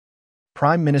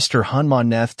Prime Minister Hun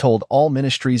Manet told all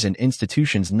ministries and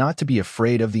institutions not to be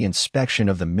afraid of the inspection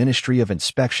of the Ministry of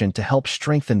Inspection to help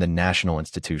strengthen the national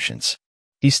institutions.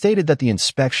 He stated that the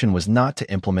inspection was not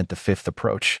to implement the fifth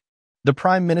approach. The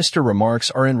Prime Minister remarks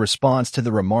are in response to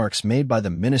the remarks made by the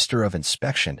Minister of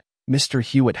Inspection, Mr.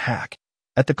 Hewitt Hack,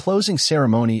 at the closing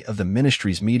ceremony of the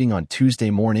ministry's meeting on Tuesday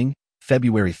morning,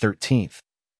 February 13th,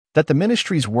 that the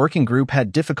ministry's working group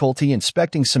had difficulty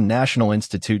inspecting some national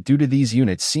institute due to these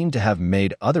units seem to have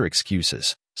made other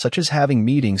excuses, such as having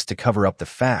meetings to cover up the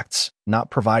facts,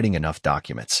 not providing enough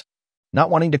documents, not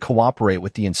wanting to cooperate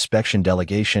with the inspection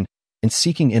delegation, and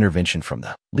seeking intervention from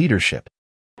the leadership.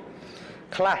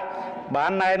 បា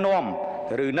នណែនាំ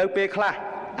ឬនៅពេលខ្លះ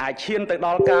អាចឈានទៅដ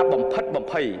ល់ការបំផិតបំ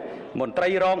ភ័យមន្ត្រី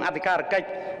រងអធិការកិច្ច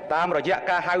តាមរយៈ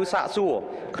ការហៅសាកសួរ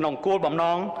ក្នុងគោលបំណ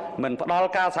ងមិនផ្ដល់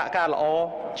ការសហការល្អ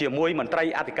ជាមួយមន្ត្រី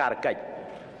អធិការកិច្ច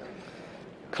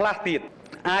ខ្លះទៀត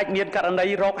អាចមានករណី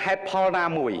រកហេតុផលណា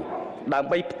មួយដើម្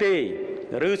បីផ្ទេ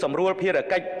រឬសម្រួលភារ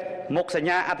កិច្ចមុខសញ្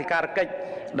ញាអធិការកិច្ច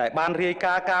ដែលបានរាយ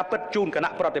ការណ៍ការពិតជូនគ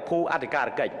ណៈប្រតិភូអធិការ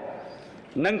កិច្ច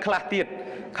និងខ្លះទៀត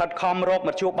ខិតខំរកម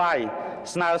ធ្យោបាយ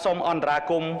ស្នើសុំអន្តរា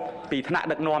គមន៍ពីថ្នាក់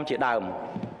ដឹកនាំជាដើម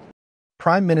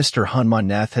Prime Minister Hun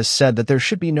Manet has said that there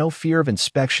should be no fear of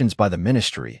inspections by the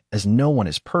ministry, as no one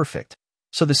is perfect.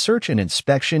 So the search and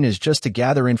inspection is just to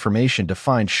gather information to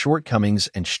find shortcomings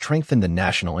and strengthen the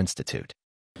National Institute.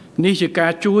 នេះជាកា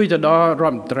រជួយទៅដល់រ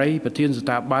ដ្ឋមន្ត្រីប្រធានស្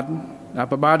ថាប័នអ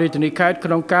ភិបាលរាជធានីខេត្តក្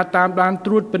នុងការតាមដាន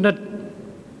ត្រួតពិនិត្យ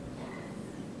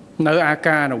នៅអា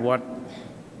ការអនុវត្ត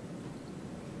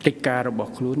កិច្ចការរប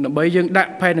ស់ខ្លួនដើម្បីយើងដា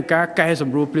ក់ផែនការកែស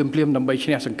ម្រួលភ្លាមៗដើម្បីឈ្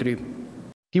នះសង្គ្រាម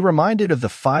He reminded of the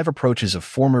 5 approaches of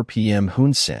former PM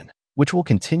Hun Sen, which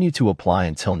will continue to apply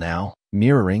until now: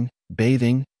 mirroring,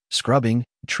 bathing, scrubbing,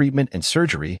 treatment, and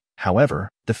surgery. However,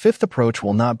 the 5th approach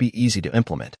will not be easy to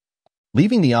implement,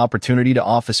 leaving the opportunity to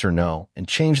officer know and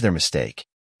change their mistake.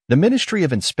 The Ministry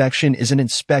of Inspection is an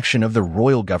inspection of the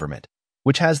royal government,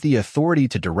 which has the authority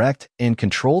to direct and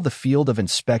control the field of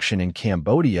inspection in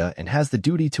Cambodia and has the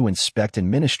duty to inspect in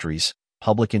ministries,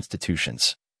 public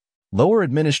institutions, lower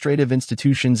administrative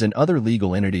institutions, and other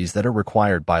legal entities that are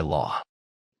required by law.